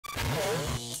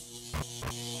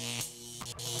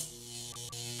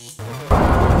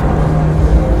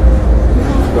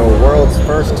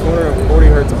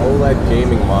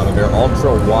on. They're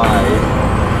ultra wide.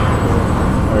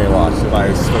 I mean, watch if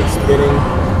I start spinning.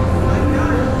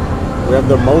 We have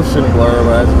the motion blur,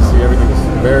 but as you see, everything is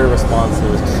very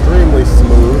responsive, extremely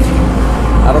smooth.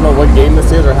 I don't know what game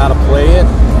this is or how to play it,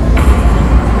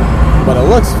 but it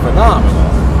looks phenomenal.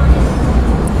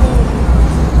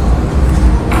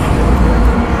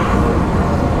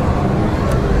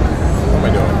 What am I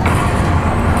doing?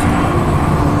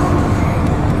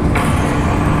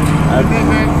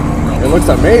 It looks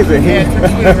amazing. Yeah, it's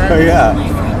fluid, right? Yeah.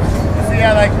 See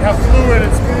how like how fluid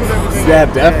and smooth everything. Yeah,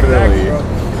 definitely.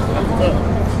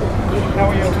 How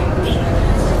are you?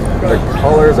 The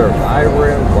colors are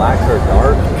vibrant, blacks are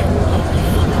dark.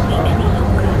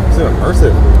 It's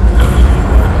immersive.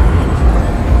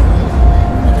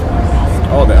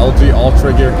 Oh, the LG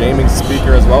UltraGear gaming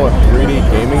speaker as well with 3D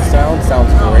gaming sound.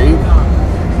 Sounds great.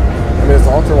 I mean, it's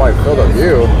ultra wide field of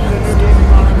view.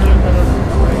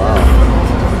 Wow.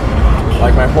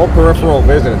 Like my whole peripheral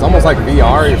vision, it's almost like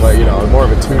VR, but you know, more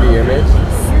of a 2D image.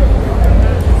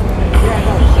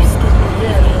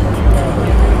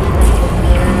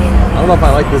 I don't know if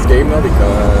I like this game though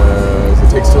because it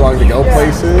takes too long to go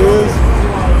places.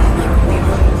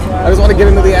 I just want to get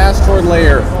into the asteroid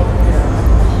layer.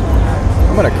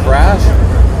 I'm gonna crash.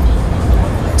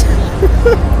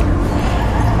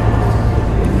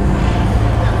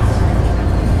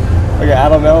 Okay, I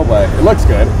don't know, but it looks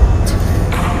good.